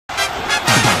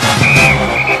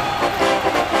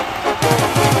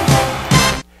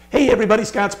everybody,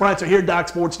 Scott Spreitzer here,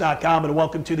 DocSports.com, and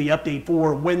welcome to the update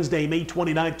for Wednesday, May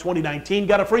 29th, 2019.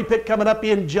 Got a free pick coming up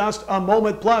in just a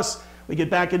moment. Plus, we get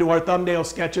back into our thumbnail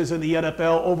sketches in the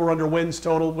NFL, over-under wins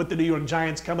total with the New York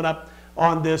Giants coming up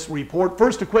on this report.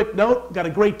 First, a quick note, got a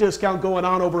great discount going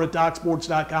on over at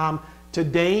DocSports.com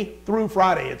today through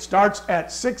Friday. It starts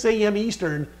at 6 a.m.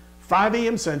 Eastern, 5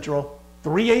 a.m. Central,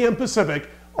 3 a.m.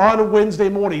 Pacific on Wednesday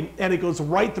morning, and it goes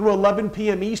right through 11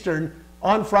 p.m. Eastern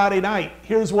on Friday night.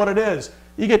 Here's what it is.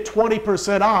 You get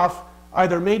 20% off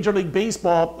either Major League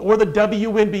Baseball or the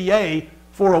WNBA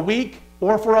for a week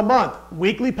or for a month.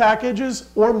 Weekly packages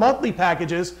or monthly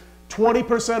packages,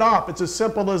 20% off. It's as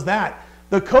simple as that.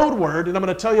 The code word, and I'm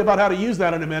going to tell you about how to use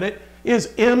that in a minute, is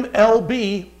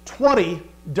MLB20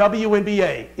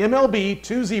 WNBA.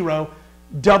 MLB20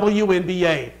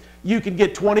 WNBA. You can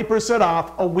get 20%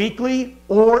 off a weekly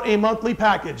or a monthly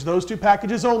package. Those two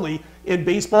packages only in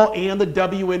baseball and the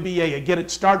WNBA. Again,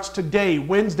 it starts today,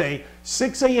 Wednesday,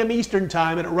 6 a.m. Eastern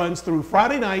time, and it runs through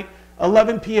Friday night,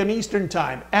 11 p.m. Eastern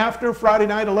time. After Friday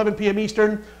night, 11 p.m.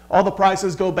 Eastern, all the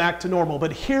prices go back to normal.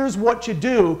 But here's what you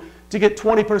do to get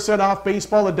 20% off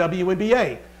baseball and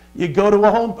WNBA. You go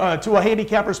to a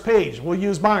handicapper's page. We'll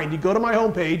use mine. You go to my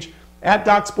homepage at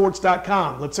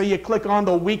DocSports.com. Let's say you click on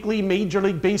the weekly Major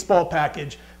League Baseball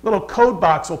package. Little code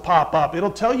box will pop up.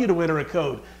 It'll tell you to enter a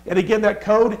code. And again, that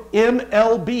code,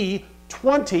 MLB20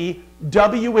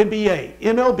 WNBA.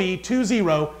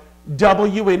 MLB20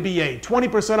 WNBA.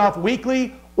 20% off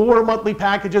weekly or monthly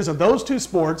packages of those two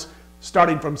sports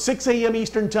starting from 6 a.m.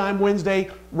 Eastern time Wednesday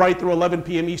right through 11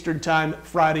 p.m. Eastern time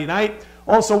Friday night.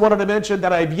 Also wanted to mention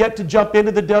that I've yet to jump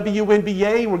into the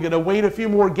WNBA. We're going to wait a few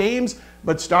more games,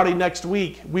 but starting next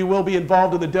week, we will be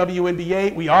involved in the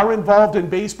WNBA. We are involved in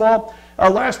baseball.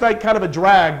 Last night, kind of a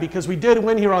drag because we did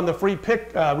win here on the free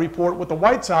pick report with the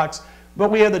White Sox,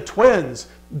 but we had the Twins.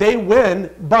 They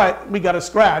win, but we got a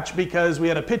scratch because we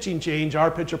had a pitching change. Our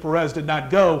pitcher Perez did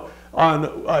not go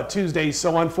on Tuesday,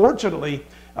 so unfortunately,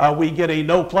 we get a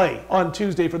no play on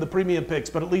Tuesday for the premium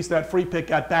picks, but at least that free pick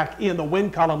got back in the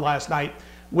win column last night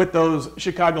with those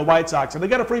Chicago White Sox. And they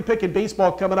got a free pick in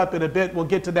baseball coming up in a bit. We'll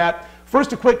get to that.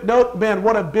 First, a quick note, man,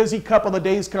 what a busy couple of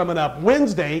days coming up.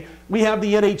 Wednesday, we have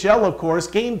the NHL, of course,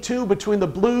 Game 2 between the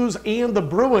Blues and the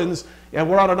Bruins, and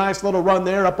we're on a nice little run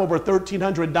there, up over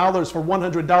 $1,300 for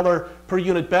 $100 per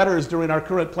unit bettors during our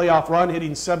current playoff run,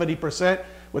 hitting 70%.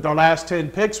 With our last 10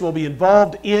 picks, we'll be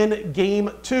involved in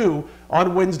Game 2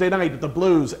 on Wednesday night with the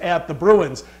Blues at the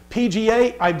Bruins.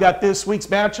 PGA, I've got this week's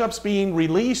matchups being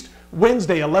released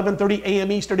Wednesday, 11:30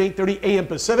 a.m. Eastern, 8:30 a.m.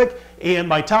 Pacific. And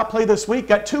my top play this week,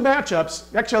 got two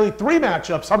matchups, actually three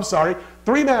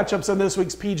matchups in this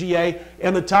week's PGA.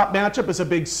 And the top matchup is a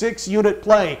big 6-unit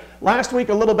play. Last week,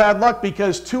 a little bad luck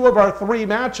because two of our three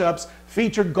matchups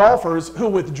featured golfers who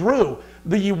withdrew.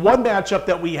 The one matchup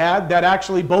that we had that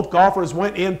actually both golfers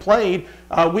went and played,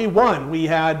 we won. We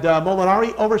had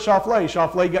Molinari over Schauffele.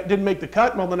 Schauffele didn't make the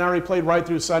cut. Molinari played right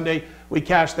through Sunday. We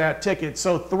cashed that ticket.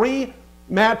 So three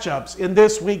matchups in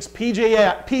this week's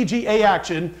PGA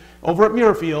action over at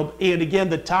Muirfield. And again,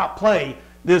 the top play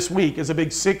this week is a big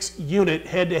 6-unit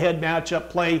head-to-head matchup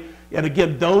play. And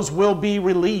again, those will be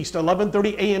released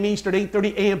 11:30 a.m. Eastern,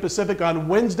 8:30 a.m. Pacific on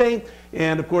Wednesday.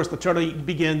 And of course, the tournament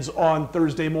begins on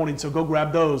Thursday morning. So go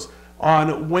grab those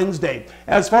on Wednesday.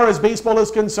 As far as baseball is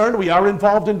concerned, we are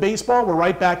involved in baseball. We're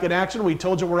right back in action. We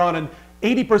told you we're on an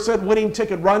 80% winning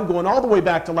ticket run going all the way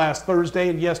back to last Thursday.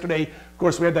 And yesterday, of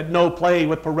course, we had that no play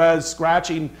with Perez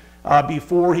scratching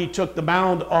before he took the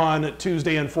mound on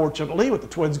Tuesday, unfortunately, with the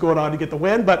Twins going on to get the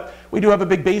win. But we do have a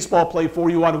big baseball play for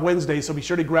you on Wednesday, so be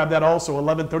sure to grab that also,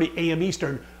 11:30 a.m.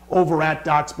 Eastern, over at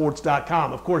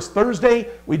DocSports.com. Of course, Thursday,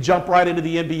 we jump right into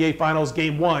the NBA Finals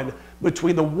Game 1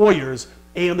 between the Warriors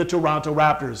and the Toronto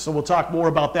Raptors. So we'll talk more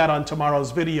about that on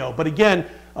tomorrow's video. But again,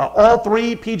 all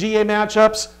three PGA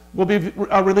matchups will be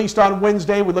released on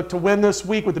Wednesday. We look to win this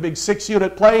week with the big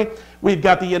 6-unit play. We've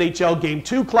got the NHL Game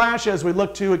 2 clash as we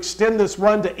look to extend this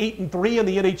run to 8-3 in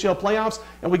the NHL playoffs.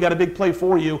 And we got a big play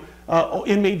for you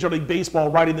in Major League Baseball,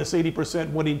 riding this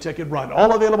 80% winning ticket run.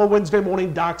 All available Wednesday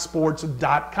morning,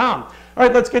 DocSports.com. All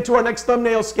right, let's get to our next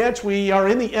thumbnail sketch. We are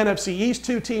in the NFC East,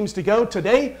 2 teams to go.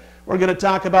 Today, we're going to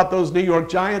talk about those New York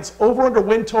Giants. Over-under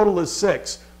win total is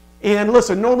 6. And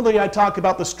listen, normally I talk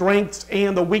about the strengths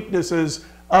and the weaknesses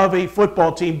of a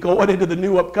football team going into the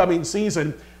new upcoming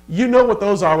season. You know what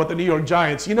those are with the New York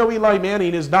Giants. You know Eli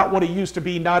Manning is not what he used to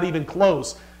be, not even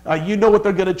close. You know what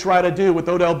they're going to try to do with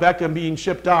Odell Beckham being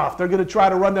shipped off. They're going to try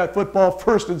to run that football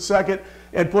first and second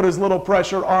and put as little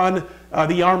pressure on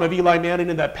the arm of Eli Manning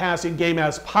in that passing game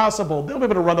as possible. They'll be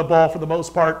able to run the ball for the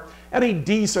most part at a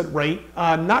decent rate,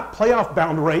 not playoff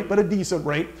bound rate, but a decent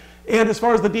rate. And as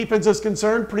far as the defense is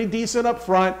concerned, pretty decent up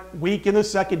front, weak in the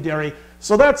secondary.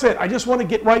 So that's it. I just want to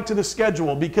get right to the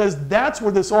schedule because that's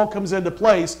where this all comes into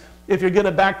place if you're going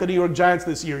to back the New York Giants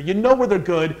this year. You know where they're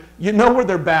good. You know where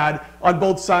they're bad on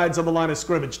both sides of the line of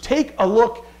scrimmage. Take a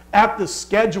look at the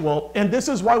schedule, and this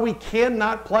is why we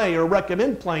cannot play or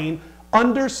recommend playing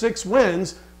under 6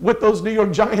 wins with those New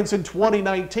York Giants in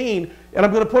 2019. And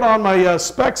I'm going to put on my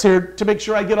specs here to make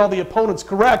sure I get all the opponents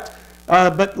correct.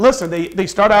 But listen, they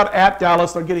start out at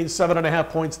Dallas. They're getting 7.5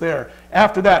 points there.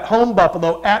 After that, home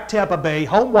Buffalo, at Tampa Bay,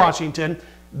 home Washington.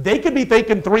 They could be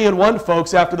thinking 3-1,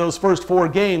 folks, after those first 4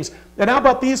 games. And how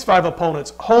about these 5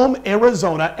 opponents? Home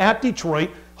Arizona, at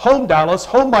Detroit, home Dallas,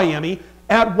 home Miami,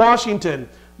 at Washington.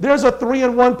 There's a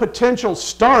 3-1 potential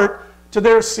start to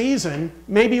their season,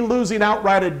 maybe losing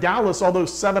outright at Dallas, although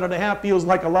 7.5 feels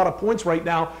like a lot of points right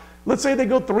now. Let's say they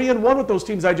go 3-1 with those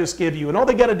teams I just gave you, and all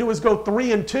they got to do is go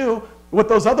 3-2 with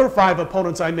those other 5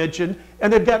 opponents I mentioned,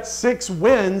 and they've got 6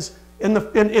 wins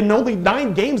in only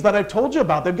 9 games that I've told you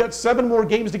about. They've got 7 more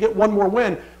games to get 1 more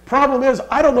win. Problem is,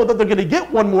 I don't know that they're going to get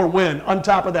 1 more win on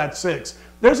top of that 6.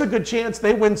 There's a good chance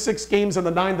they win 6 games in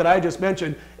the 9 that I just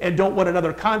mentioned and don't win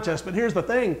another contest. But here's the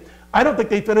thing. I don't think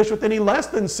they finish with any less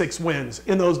than 6 wins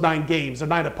in those 9 games or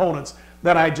 9 opponents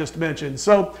that I just mentioned.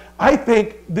 So I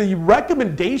think the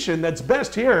recommendation that's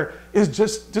best here is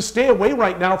just to stay away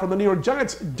right now from the New York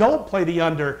Giants. Don't play the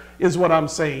under is what I'm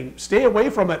saying. Stay away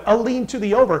from it. I'll lean to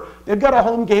the over. They've got a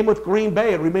home game with Green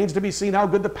Bay. It remains to be seen how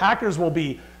good the Packers will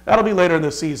be. That'll be later in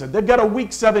the season. They've got a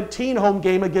Week 17 home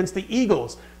game against the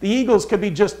Eagles. The Eagles could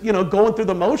be just, going through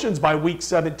the motions by Week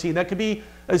 17. That could be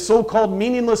a so-called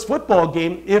meaningless football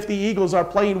game if the Eagles are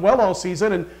playing well all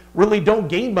season and really don't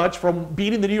gain much from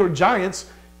beating the New York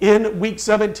Giants in Week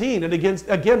 17. And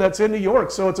again, that's in New York.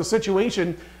 So it's a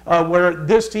situation where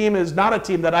this team is not a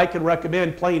team that I can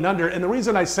recommend playing under. And the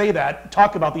reason I say that,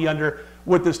 talk about the under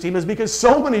with this team, is because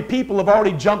so many people have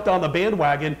already jumped on the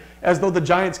bandwagon as though the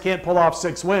Giants can't pull off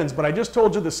 6 wins. But I just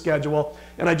told you the schedule,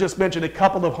 and I just mentioned a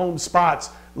couple of home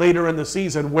spots later in the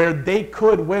season where they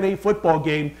could win a football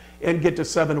game and get to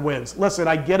 7 wins. Listen,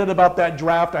 I get it about that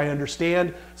draft. I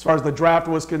understand as far as the draft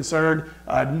was concerned.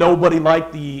 Nobody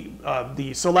liked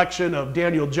the selection of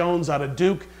Daniel Jones out of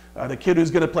Duke, the kid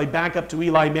who's going to play backup to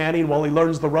Eli Manning while he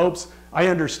learns the ropes. I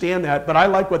understand that, but I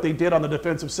like what they did on the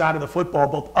defensive side of the football,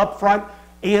 both up front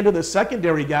and in the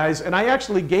secondary, guys. And I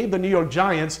actually gave the New York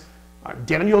Giants,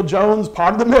 Daniel Jones,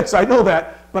 part of the mix, I know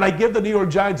that, but I give the New York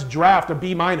Giants draft a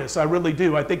B-. I really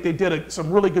do. I think they did some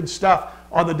really good stuff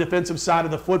on the defensive side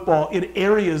of the football in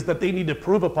areas that they need to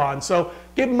improve upon. So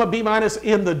give them a B-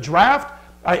 in the draft.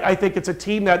 I think it's a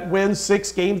team that wins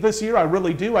 6 games this year. I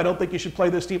really do. I don't think you should play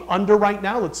this team under right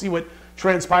now. Let's see what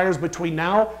transpires between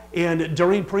now and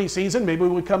during preseason. Maybe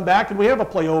we come back and we have a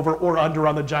play over or under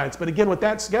on the Giants. But again, with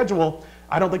that schedule,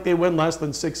 I don't think they win less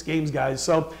than 6 games, guys.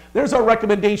 So there's our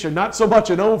recommendation. Not so much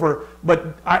an over,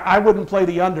 but I wouldn't play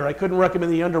the under. I couldn't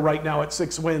recommend the under right now at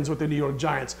 6 wins with the New York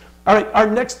Giants. All right, our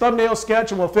next thumbnail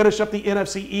sketch, and we'll finish up the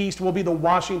NFC East, will be the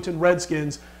Washington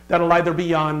Redskins. That'll either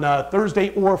be on Thursday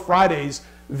or Friday's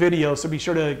video, so be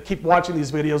sure to keep watching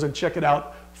these videos and check it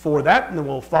out for that. And then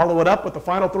we'll follow it up with the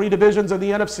final 3 divisions of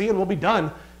the NFC, and we'll be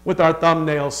done with our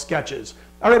thumbnail sketches.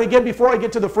 All right, again, before I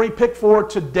get to the free pick for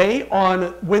today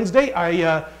on Wednesday,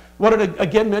 I wanted to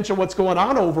again mention what's going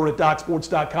on over at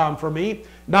DocSports.com for me.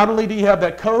 Not only do you have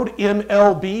that code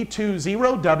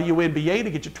MLB20 WNBA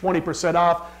to get you 20%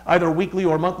 off either weekly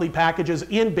or monthly packages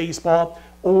in baseball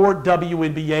or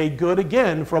WNBA, good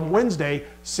again from Wednesday,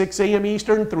 6 a.m.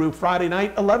 Eastern through Friday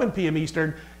night, 11 p.m.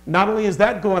 Eastern. Not only is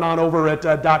that going on over at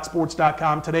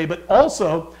DocSports.com today, but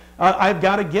also I've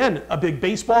got, again, a big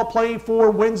baseball play for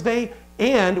Wednesday,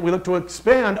 and we look to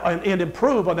expand and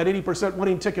improve on that 80%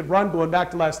 winning ticket run going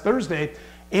back to last Thursday.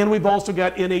 And we've also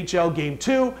got NHL Game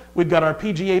 2. We've got our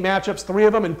PGA matchups, 3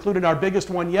 of them, including our biggest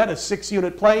one yet, a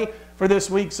 6-unit play for this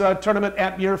week's tournament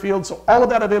at Muirfield. So all of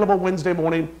that available Wednesday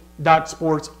morning,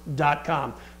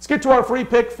 DocSports.com. Let's get to our free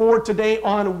pick for today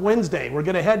on Wednesday. We're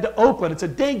going to head to Oakland. It's a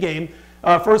day game.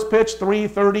 First pitch,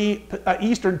 3:30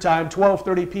 Eastern Time,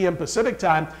 12:30 p.m. Pacific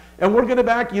Time. And we're going to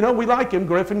back, we like him,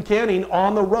 Griffin Canning,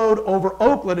 on the road over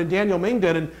Oakland and Daniel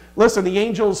Mingden. And listen, the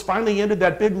Angels finally ended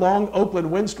that big, long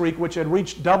Oakland win streak, which had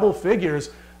reached double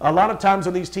figures. A lot of times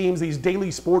on these teams, these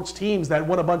daily sports teams that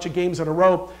win a bunch of games in a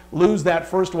row, lose that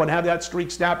first one, have that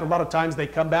streak snapped. A lot of times they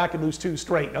come back and lose 2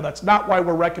 straight. Now, that's not why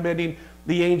we're recommending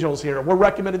the Angels here. We're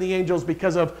recommending the Angels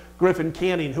because of Griffin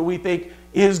Canning, who we think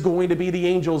is going to be the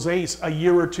Angels' ace a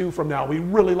year or 2 from now. We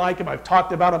really like him. I've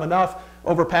talked about him enough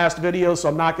over past videos, so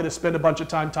I'm not going to spend a bunch of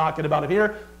time talking about him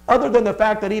here, other than the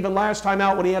fact that even last time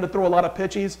out when he had to throw a lot of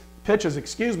pitches,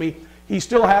 he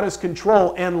still had his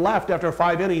control and left after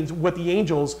 5 innings with the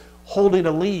Angels holding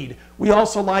a lead. We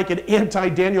also like an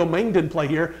anti-Daniel Mengden play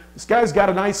here. This guy's got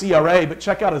a nice ERA, but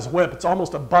check out his whip. It's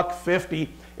almost $1.50.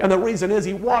 And the reason is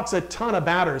he walks a ton of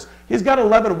batters. He's got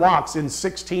 11 walks in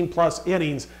 16-plus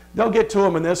innings. They'll get to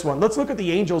him in this one. Let's look at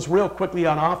the Angels real quickly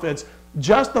on offense.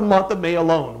 Just the month of May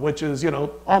alone, which is,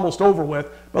 almost over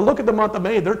with. But look at the month of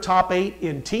May. They're top 8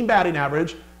 in team batting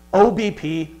average,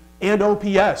 OBP, and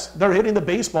OPS. They're hitting the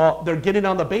baseball. They're getting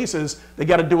on the bases. They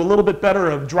got to do a little bit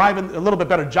better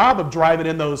job of driving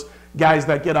in those guys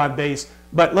that get on base.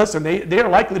 But listen, they are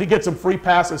likely to get some free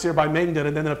passes here by Mengden,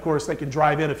 and then, of course, they can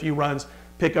drive in a few runs,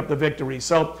 pick up the victory.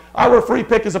 So our free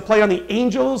pick is a play on the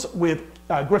Angels with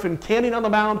Griffin Canning on the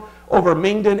mound over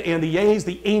Mengden and the A's.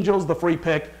 The Angels, the free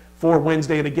pick for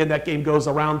Wednesday. And again, that game goes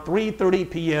around 3:30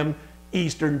 p.m.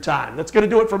 Eastern Time. That's going to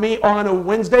do it for me on a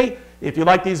Wednesday. If you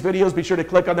like these videos, be sure to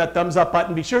click on that thumbs up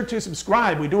button. Be sure to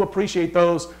subscribe. We do appreciate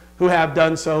those who have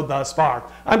done so thus far.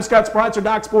 I'm Scott Spreitzer,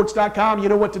 DocSports.com. You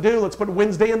know what to do. Let's put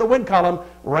Wednesday in the win column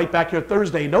right back here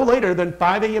Thursday, no later than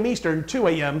 5 a.m. Eastern, 2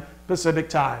 a.m. Pacific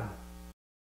Time.